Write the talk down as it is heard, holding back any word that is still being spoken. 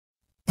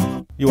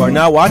You are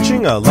now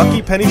watching a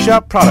Lucky Penny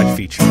Shop product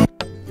feature.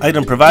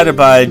 Item provided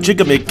by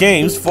Gigamic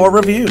Games for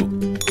review.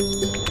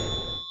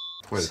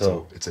 Wait,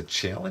 so it's a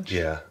challenge?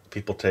 Yeah,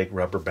 people take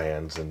rubber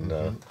bands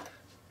and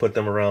put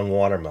them around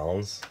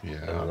watermelons.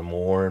 Yeah. And the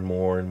more and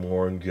more and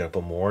more, and you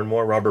put more and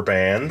more rubber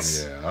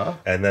bands. Yeah.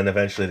 And then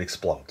eventually it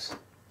explodes.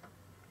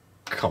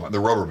 Come on,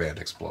 the rubber band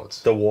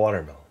explodes. The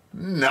watermelon.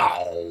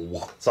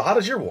 No. So how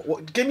does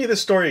your... give me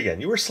this story again.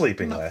 You were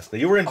sleeping last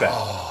night. You were in bed.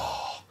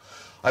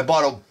 I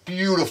bought a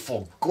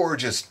beautiful,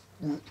 gorgeous,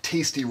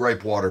 tasty,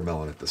 ripe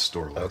watermelon at the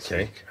store last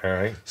week. All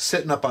right.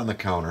 Sitting up on the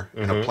counter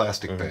in a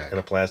plastic bag. In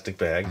a plastic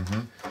bag.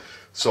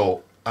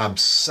 So I'm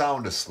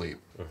sound asleep.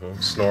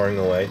 Snoring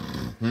away.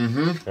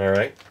 All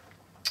right.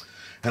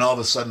 And all of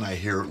a sudden I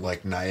hear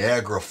like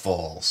Niagara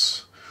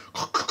Falls.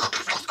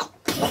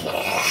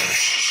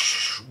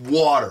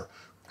 Water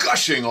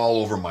gushing all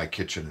over my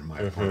kitchen in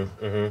my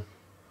apartment.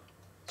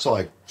 So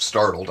I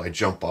startled. I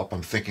jump up.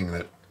 I'm thinking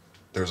that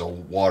there's a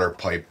water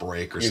pipe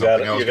break or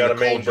something. You got a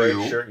main break,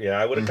 sure. Yeah,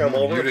 I would have come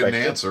over. You didn't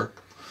answer.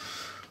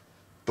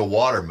 The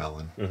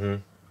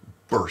watermelon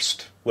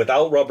burst.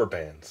 Without rubber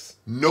bands.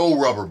 No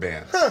rubber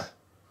bands. Huh.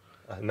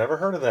 I've never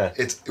heard of that.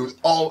 It was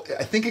all.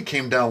 I think it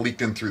came down,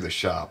 leaked in through the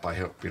shop. I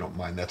hope you don't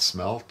mind that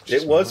smell.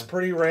 It was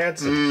pretty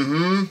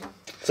rancid.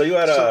 So you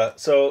had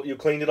so you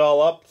cleaned it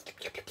all up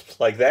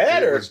like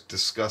that, It or was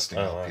disgusting.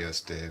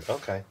 LPS-Dave.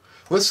 Okay.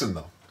 Listen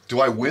though. Do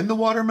I win the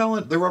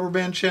rubber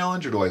band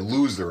challenge, or do I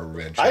lose the rubber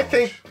band challenge? I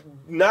think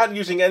not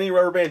using any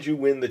rubber bands, you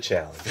win the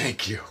challenge.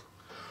 Thank you.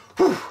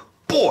 Whew.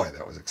 Boy,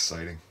 that was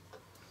exciting.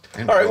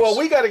 And all right, well,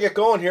 we got to get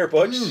going here,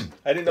 Butch.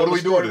 I didn't know the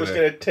story was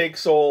going to take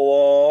so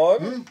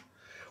long.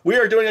 We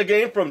are doing a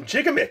game from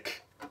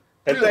Gigamic.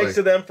 And thanks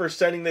to them for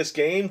sending this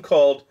game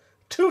called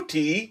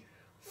Tutti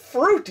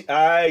Frutti.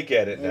 I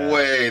get it now.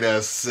 Wait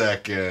a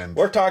second.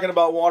 We're talking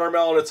about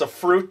watermelon. It's a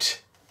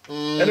fruit.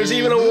 And there's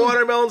even a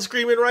watermelon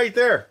screaming right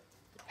there.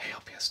 Hey,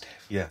 LPS-Dave.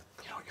 Yeah.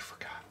 You know what you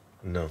forgot?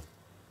 No.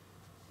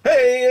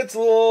 Hey, it's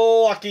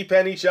Lucky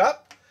Penny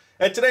Shop.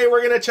 And today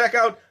we're going to check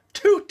out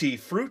Tutti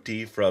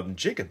Frutti from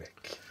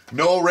Gigamic.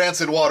 No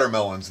rancid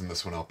watermelons in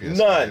this one, LPS-Dave.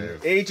 None.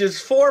 Ages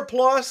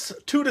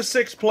 4+, 2 to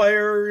 6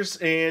 players.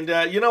 And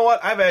you know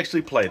what? I've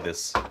actually played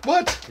this.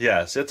 What?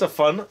 Yes, it's a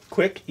fun,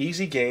 quick,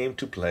 easy game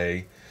to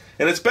play.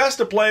 And it's best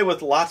to play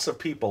with lots of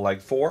people, like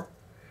 4.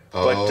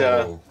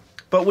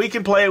 But we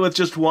can play it with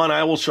just one.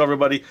 I will show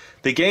everybody.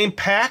 The game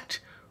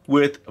packed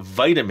with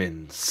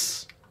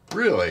vitamins.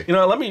 Really? You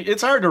know,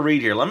 it's hard to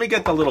read here. Let me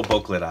get the little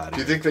booklet out of Do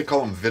you think they call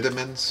them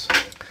vitamins?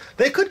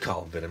 They could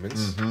call them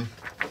vitamins.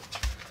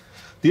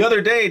 The other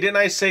day, didn't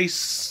I say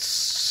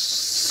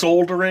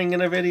soldering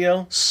in a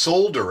video?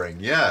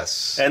 Soldering,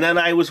 yes. And then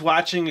I was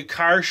watching a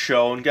car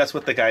show, and guess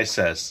what the guy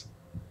says?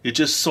 You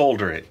just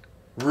solder it.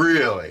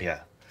 Really?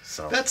 Yeah.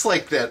 So that's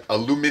like that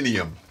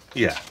aluminum.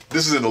 Yeah.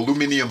 This is an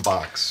aluminum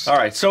box. All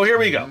right, so here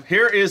we go.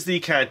 Here is the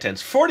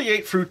contents.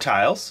 48 fruit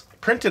tiles.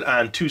 Printed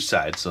on 2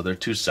 sides, so they're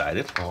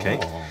 2-sided. Okay.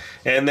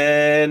 And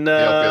then...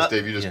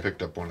 LPS-Dave, you just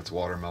picked up one. It's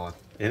watermelon.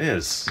 It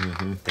is.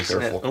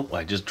 Careful. Oh,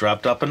 I just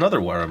dropped up another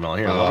watermelon.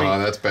 Here,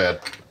 that's bad.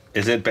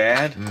 Is it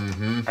bad?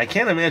 I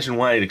can't imagine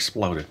why it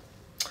exploded.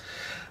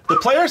 The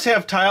players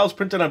have tiles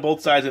printed on both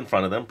sides in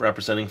front of them,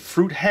 representing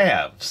fruit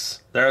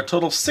halves. There are a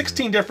total of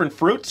 16 different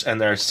fruits, and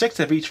there are 6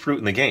 of each fruit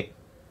in the game.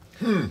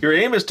 Your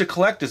aim is to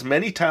collect as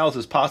many tiles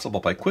as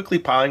possible by quickly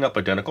piling up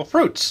identical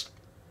fruits.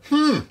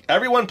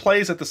 Everyone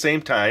plays at the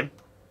same time.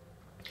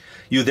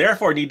 You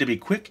therefore need to be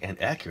quick and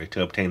accurate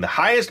to obtain the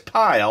highest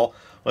pile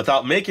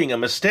without making a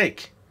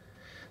mistake.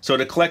 So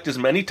to collect as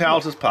many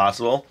tiles as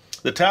possible,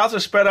 the tiles are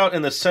spread out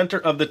in the center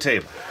of the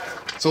table.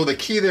 So the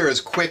key there is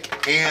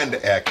quick and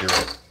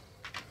accurate.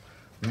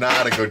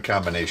 Not a good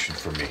combination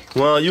for me.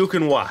 Well, you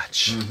can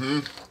watch.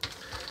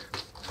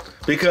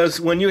 Because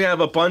when you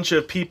have a bunch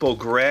of people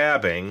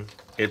grabbing,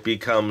 it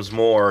becomes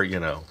more,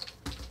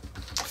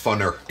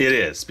 funner. It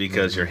is,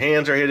 because your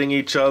hands are hitting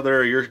each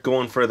other, you're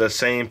going for the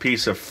same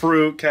piece of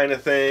fruit kind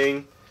of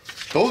thing.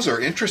 Those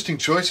are interesting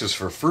choices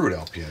for fruit,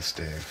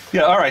 LPS-Dave.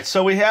 Yeah, all right,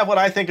 so we have what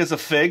I think is a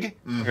fig,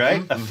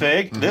 right? A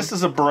fig. This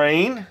is a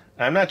brain.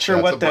 I'm not sure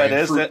what that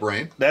is.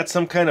 Brain. That's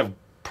some kind of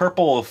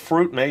purple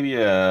fruit, maybe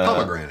a...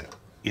 Pomegranate.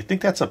 You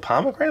think that's a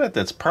pomegranate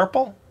that's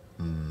purple?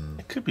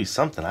 It could be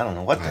something. I don't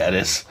know what that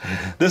is.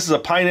 This is a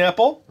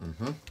pineapple.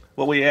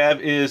 What we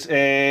have is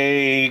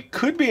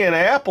could be an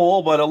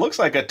apple, but it looks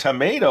like a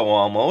tomato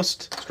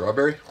almost.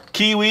 Strawberry?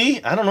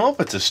 Kiwi. I don't know if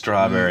it's a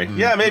strawberry.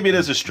 Yeah, maybe it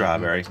is a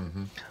strawberry.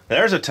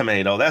 There's a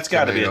tomato. That's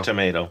got to be a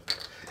tomato.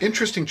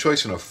 Interesting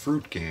choice in a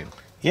fruit game.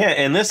 Yeah,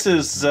 and this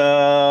is,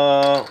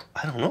 I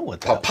don't know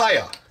what that is.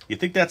 Papaya. You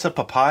think that's a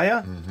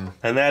papaya?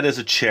 And that is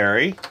a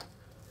cherry.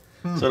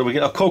 So do we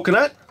get a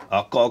coconut?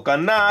 A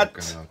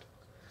coconut.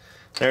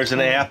 There's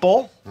an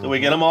apple. Do we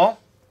get them all?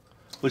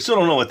 We still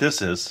don't know what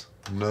this is.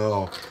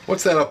 No.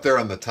 What's that up there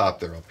on the top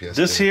there, LPS?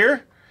 This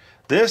here?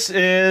 This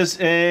is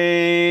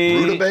a...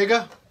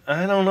 Rutabaga?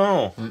 I don't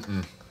know.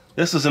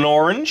 This is an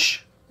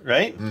orange,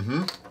 right?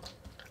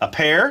 A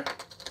pear.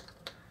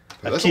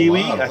 A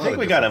kiwi. I think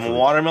we got a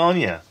watermelon,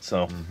 yeah.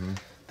 So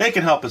They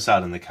can help us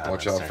out in the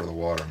comments. Watch out for the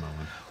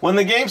watermelon. When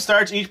the game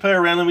starts, each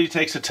player randomly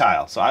takes a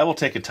tile. So I will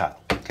take a tile,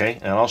 okay?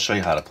 And I'll show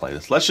you how to play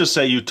this. Let's just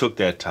say you took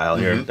that tile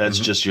here. That's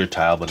just your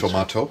tile, but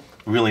Tomato.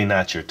 it's really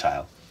not your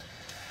tile.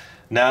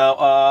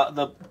 Now,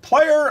 the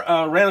player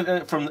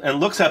ran from and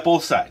looks at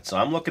both sides. So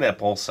I'm looking at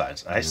both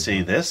sides. I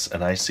see this,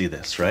 and I see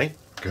this, right?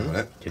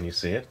 Good. Can you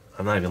see it?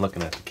 I'm not even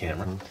looking at the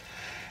camera.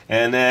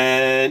 And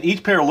then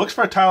each player looks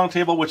for a tile on the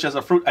table which has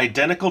a fruit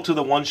identical to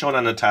the one shown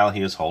on the tile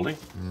he is holding.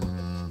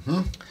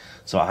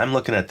 So I'm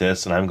looking at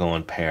this, and I'm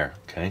going pear,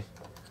 okay?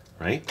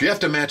 Right? Do you have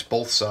to match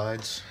both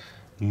sides?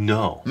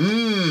 No.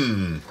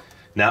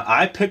 Now,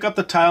 I pick up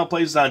the tile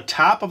places on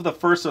top of the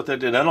first so that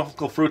the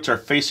identical fruits are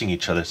facing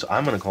each other. So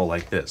I'm going to go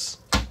like this.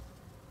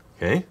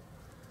 Okay?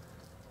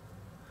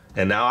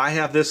 And now I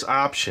have this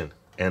option.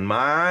 And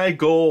my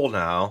goal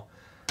now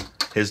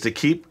is to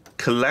keep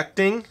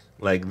collecting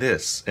like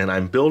this. And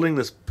I'm building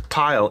this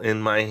pile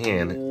in my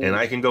hand. And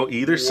I can go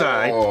either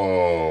side.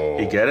 Whoa.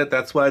 You get it?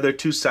 That's why they're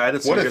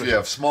two-sided. So What if you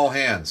have small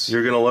hands?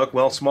 You're going to look,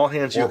 well, small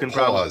hands, you Or can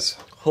paws.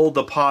 probably hold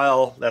the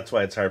pile. That's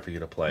why it's hard for you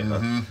to play.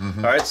 Huh?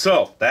 All right,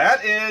 so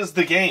that is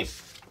the game.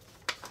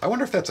 I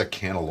wonder if that's a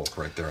cantaloupe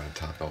right there on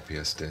top,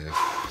 LPS-Dave.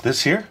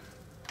 This here?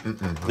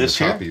 This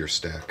top here? of your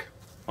stack.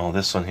 Oh,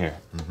 this one here.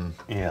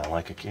 Yeah,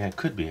 it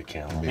could be a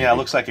cantaloupe. Yeah, it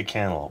looks like a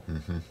cantaloupe.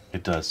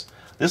 It does.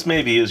 This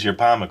maybe is your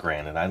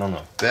pomegranate. I don't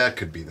know. That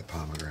could be the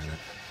pomegranate.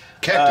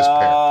 Cactus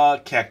pear.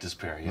 Cactus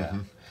pear, yeah.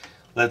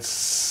 Let's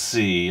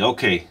see.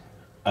 Okay.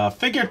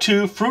 Figure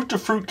 2,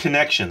 fruit-to-fruit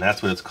connection.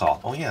 That's what it's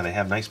called. Oh, yeah, they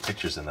have nice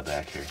pictures in the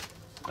back here.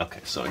 Okay,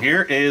 so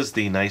here is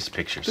the nice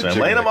picture. So I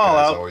laid them all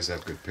out. Always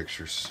have good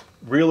pictures.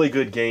 Really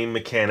good game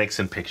mechanics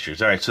and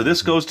pictures. All right, so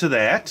this goes to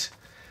that,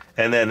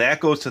 and then that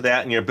goes to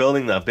that, and you're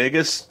building the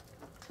biggest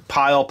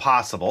pile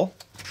possible.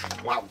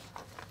 Wow.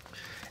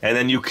 And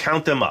then you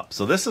count them up.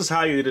 So this is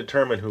how you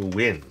determine who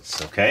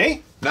wins,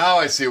 okay? Now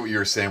I see what you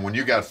were saying. When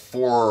you got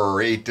 4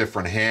 or 8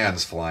 different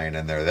hands flying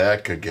in there,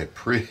 that could get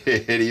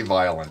pretty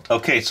violent.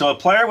 Okay, so a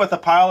player with a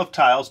pile of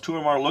tiles, 2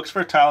 or more, looks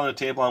for a tile on the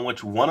table on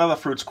which one of the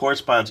fruits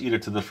corresponds either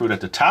to the fruit at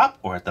the top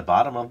or at the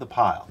bottom of the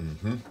pile.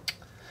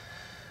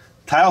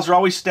 Tiles are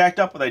always stacked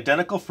up with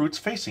identical fruits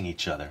facing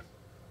each other.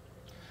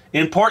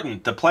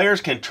 Important, the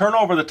players can turn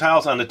over the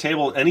tiles on the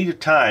table at any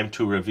time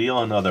to reveal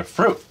another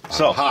fruit.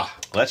 So,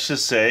 let's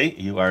just say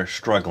you are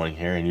struggling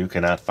here and you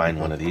cannot find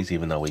one of these,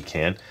 even though we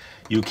can.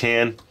 You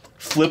can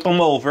flip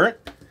them over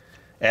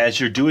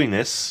as you're doing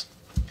this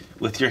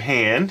with your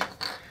hand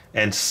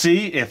and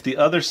see if the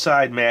other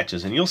side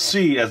matches. And you'll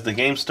see as the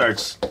game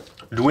starts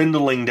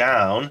dwindling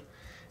down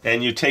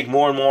and you take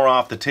more and more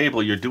off the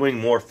table, you're doing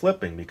more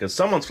flipping because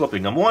someone's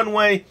flipping them one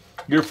way,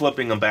 you're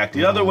flipping them back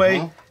the other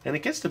way, and it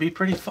gets to be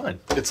pretty fun.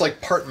 It's like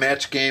part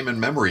match game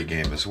and memory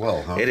game as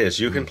well, huh? It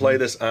is. You can play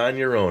this on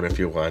your own if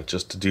you want,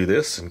 just to do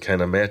this and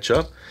kind of match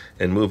up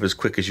and move as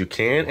quick as you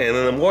can. And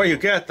then the more you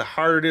get, the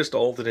harder it is to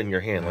hold it in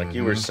your hand, like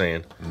you were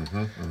saying.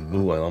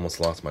 Ooh, I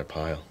almost lost my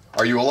pile.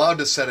 Are you allowed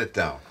to set it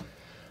down?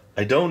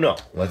 I don't know.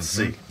 Let's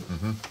see.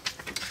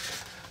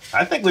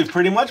 I think we've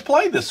pretty much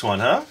played this one,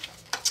 huh?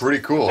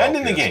 Pretty cool.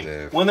 Ending the game.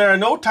 Dave. When there are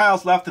no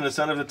tiles left in the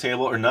center of the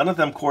table or none of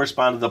them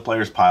correspond to the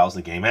player's piles,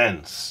 the game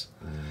ends.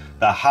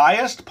 The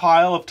highest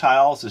pile of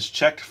tiles is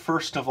checked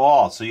first of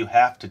all, so you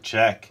have to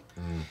check.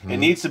 It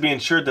needs to be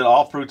ensured that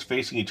all fruits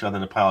facing each other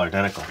in the pile are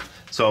identical.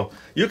 So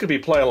you could be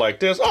playing like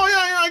this. Oh,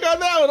 yeah, I got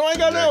that one. Oh, I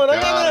got that one. I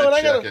got that one.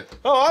 I got it.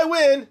 Oh, I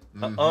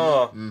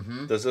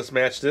win. Does this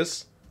match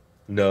this?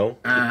 No.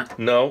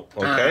 No.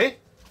 Okay.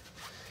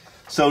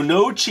 So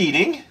no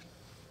cheating.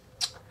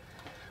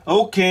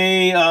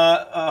 Okay,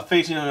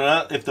 facing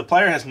if the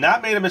player has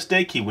not made a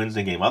mistake, he wins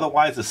the game.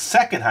 Otherwise, the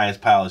second highest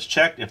pile is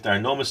checked. If there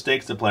are no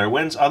mistakes, the player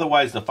wins.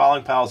 Otherwise, the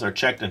following piles are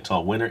checked until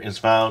a winner is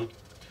found.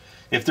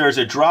 If there is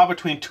a draw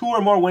between 2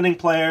 or more winning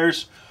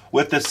players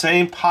with the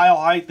same pile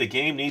height, the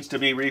game needs to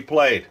be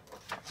replayed.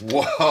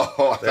 Whoa,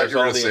 I thought you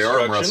were going to say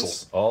arm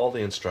wrestle. All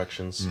the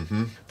instructions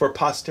for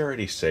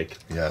posterity's sake.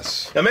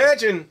 Yes.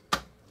 Imagine,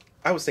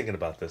 I was thinking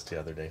about this the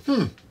other day.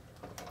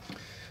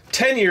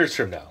 10 years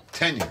from now.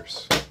 10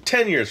 years.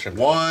 10 years from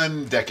now.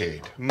 1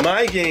 decade.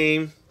 My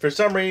game, for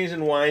some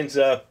reason, winds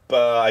up,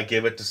 I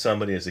give it to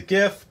somebody as a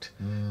gift.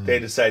 They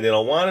decide they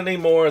don't want it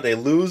anymore. They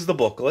lose the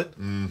booklet.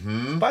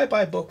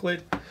 Bye-bye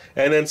booklet.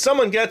 And then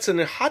someone gets in,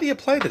 how do you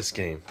play this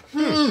game?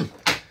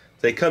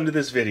 They come to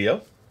this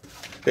video.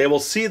 They will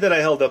see that I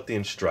held up the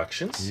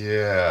instructions.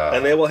 Yeah.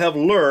 And they will have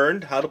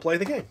learned how to play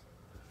the game.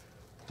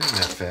 Isn't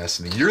that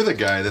fascinating? You're the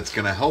guy that's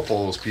going to help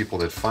all those people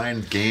that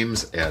find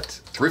games at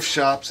thrift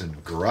shops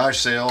and garage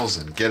sales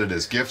and get it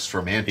as gifts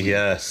from Auntie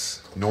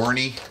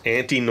Nornie.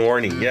 Auntie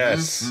Nornie,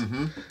 yes.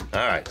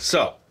 All right,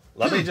 so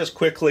let me just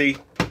quickly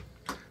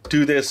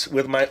do this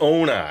with my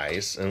own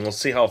eyes, and we'll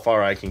see how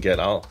far I can get.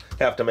 I'll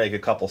have to make a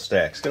couple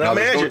stacks. Can I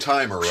imagine? There's no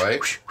timer, right?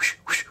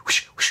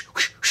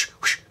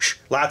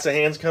 Lots of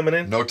hands coming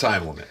in? No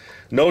time limit.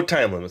 No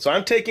time limit. So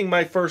I'm taking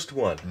my first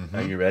one.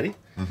 Are you ready?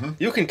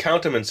 You can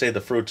count them and say the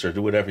fruits or do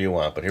whatever you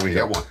want, but here we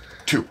go. 1,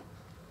 2,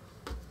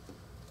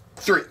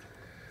 3,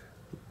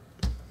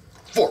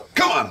 4.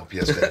 Come on,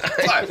 LPS-Dave.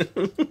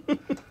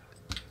 5,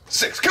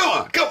 6. Come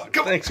on.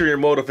 Thanks for your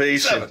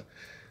motivation. 7,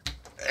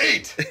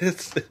 8.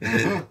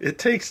 It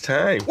takes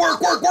time.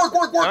 Work.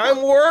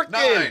 I'm working.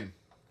 9.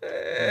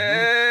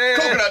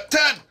 Coconut.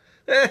 10.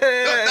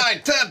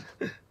 9, 10.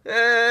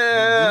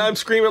 I'm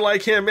screaming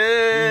like him.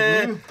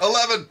 11.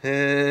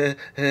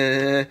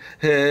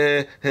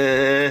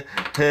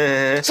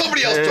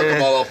 Somebody else took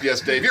them all,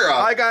 LPS-Dave. You're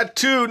out. I got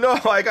 2. No,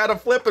 I got to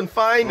flip and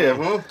find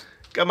him.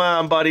 Come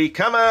on, buddy.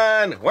 Come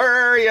on. Where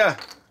are you?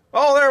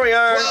 Oh, there we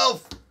are.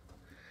 12.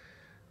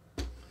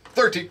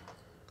 13.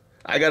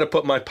 I got to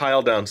put my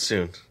pile down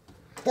soon.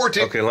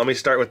 14. Okay, let me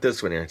start with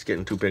this one here. It's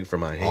getting too big for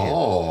my hand.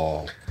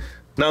 Oh.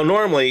 Now,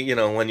 normally, you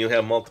know, when you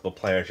have multiple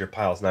players, your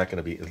pile's not going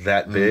to be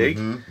that big.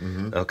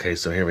 Okay,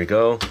 so here we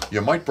go.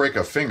 You might break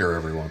a finger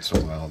every once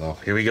in a while, though.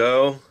 Here we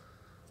go.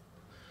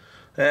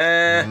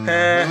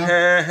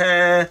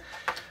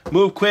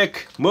 Move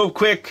quick. Move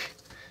quick.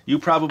 You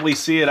probably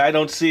see it. I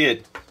don't see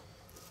it.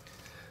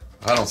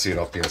 I don't see it,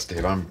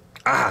 LPS-Dave. I'm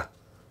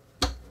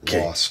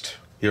lost.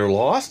 You're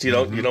lost? You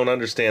don't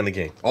understand the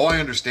game. Oh,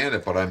 I understand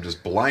it, but I'm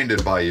just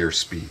blinded by your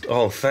speed.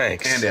 Oh,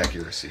 thanks. And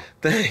accuracy.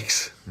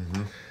 Thanks.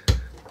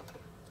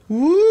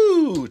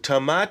 Woo!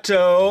 Tomato.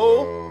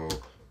 Oh.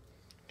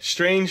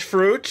 Strange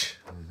fruit.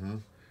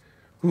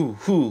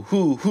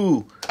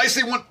 Who? I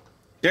see one.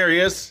 There he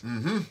is.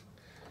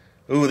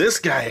 Ooh, this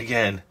guy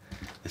again.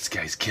 This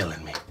guy's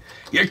killing me.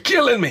 You're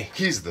killing me.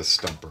 He's the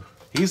stumper.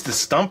 He's the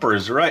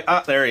stumpers, right?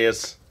 Ah, there he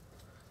is.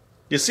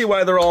 You see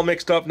why they're all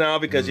mixed up now?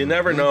 Because you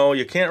never know.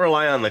 You can't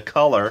rely on the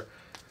color.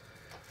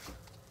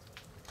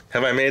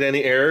 Have I made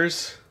any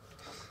errors?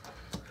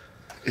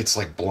 It's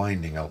like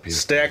blinding, LPS.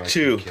 Stack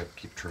 2.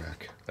 Keep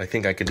track. I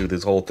think I could do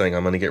this whole thing.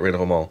 I'm going to get rid of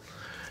them all.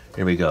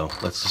 Here we go.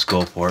 Let's just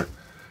go for it.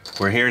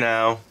 We're here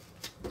now.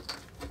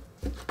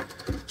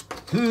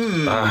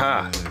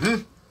 Aha.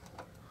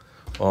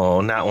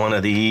 Oh, not one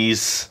of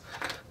these.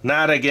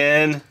 Not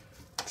again.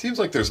 Seems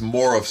like there's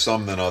more of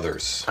some than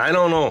others. I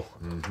don't know.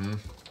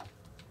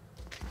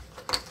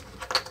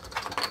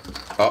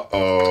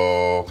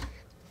 Uh-oh.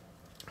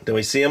 Do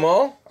we see them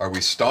all? Are we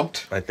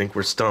stumped? I think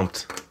we're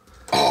stumped.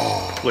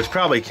 Oh. Which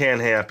probably can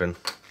happen.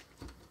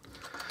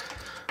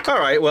 All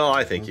right, well,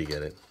 I think you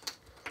get it.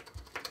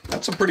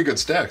 That's some pretty good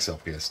stacks,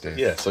 LPS-Dave.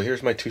 Yeah, so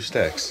here's my 2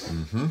 stacks.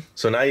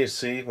 So now you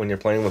see, when you're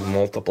playing with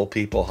multiple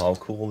people, how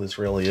cool this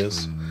really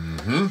is.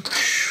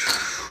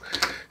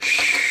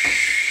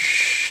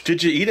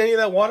 Did you eat any of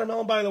that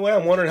watermelon, by the way?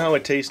 I'm wondering how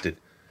it tasted.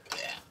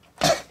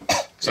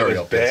 Sorry, It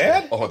was LPS-Dave.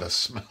 bad? Oh, the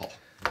smell.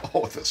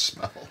 Oh, the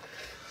smell.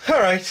 All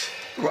right.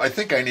 I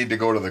think I need to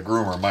go to the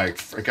groomer.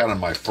 It got on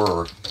my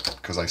fur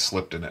because I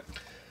slipped in it.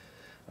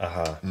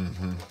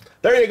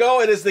 There you go.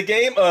 It is the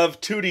game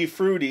of Tutti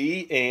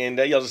Frutti, and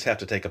you'll just have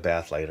to take a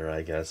bath later,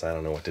 I guess. I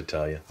don't know what to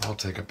tell you. I'll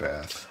take a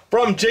bath.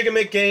 From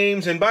Gigamic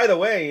Games, and by the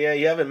way,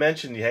 you haven't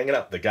mentioned you hanging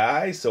out with the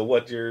guys, so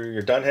what,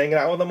 you're done hanging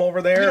out with them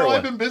over there? You know, or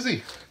I've what? been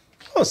busy.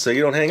 Oh, so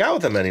you don't hang out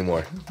with them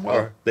anymore? Well,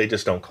 or they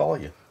just don't call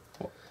you?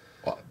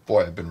 Well,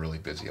 boy, I've been really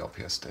busy,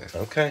 LPS-Dave.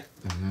 Okay.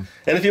 And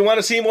if you want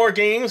to see more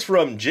games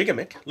from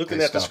Gigamic, look in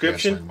that stopped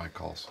description. answering my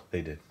calls.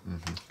 They did.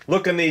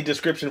 Look in the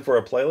description for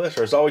a playlist,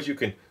 or as always, you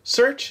can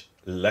search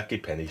Lucky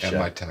Penny Shop.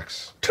 And my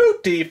texts.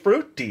 Tutti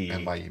Frutti.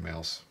 And my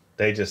emails.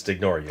 They just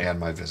ignore you. And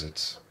my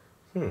visits.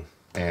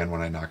 And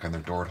when I knock on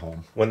their door at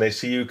home. When they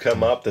see you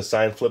come up, the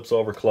sign flips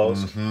over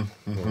closed.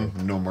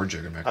 No more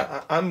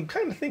Gigamic. I'm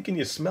kind of thinking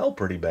you smell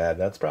pretty bad.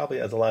 That's probably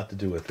has a lot to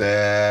do with it.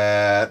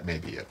 That may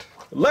be it.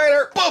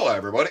 Later! Bye-bye,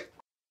 everybody.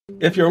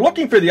 If you're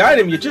looking for the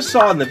item you just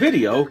saw in the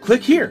video,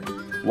 click here.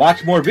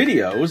 Watch more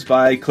videos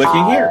by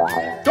clicking here.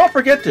 Don't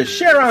forget to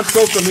share on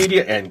social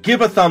media and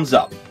give a thumbs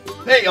up.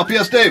 Hey,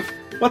 LPS-Dave.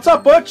 What's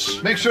up,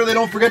 Butch? Make sure they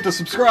don't forget to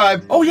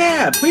subscribe. Oh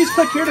yeah, please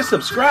click here to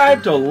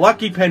subscribe to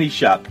Lucky Penny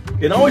Shop.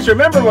 And always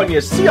remember, when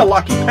you see a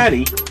lucky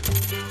penny,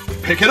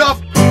 Pick it up.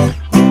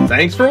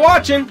 thanks for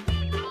watching.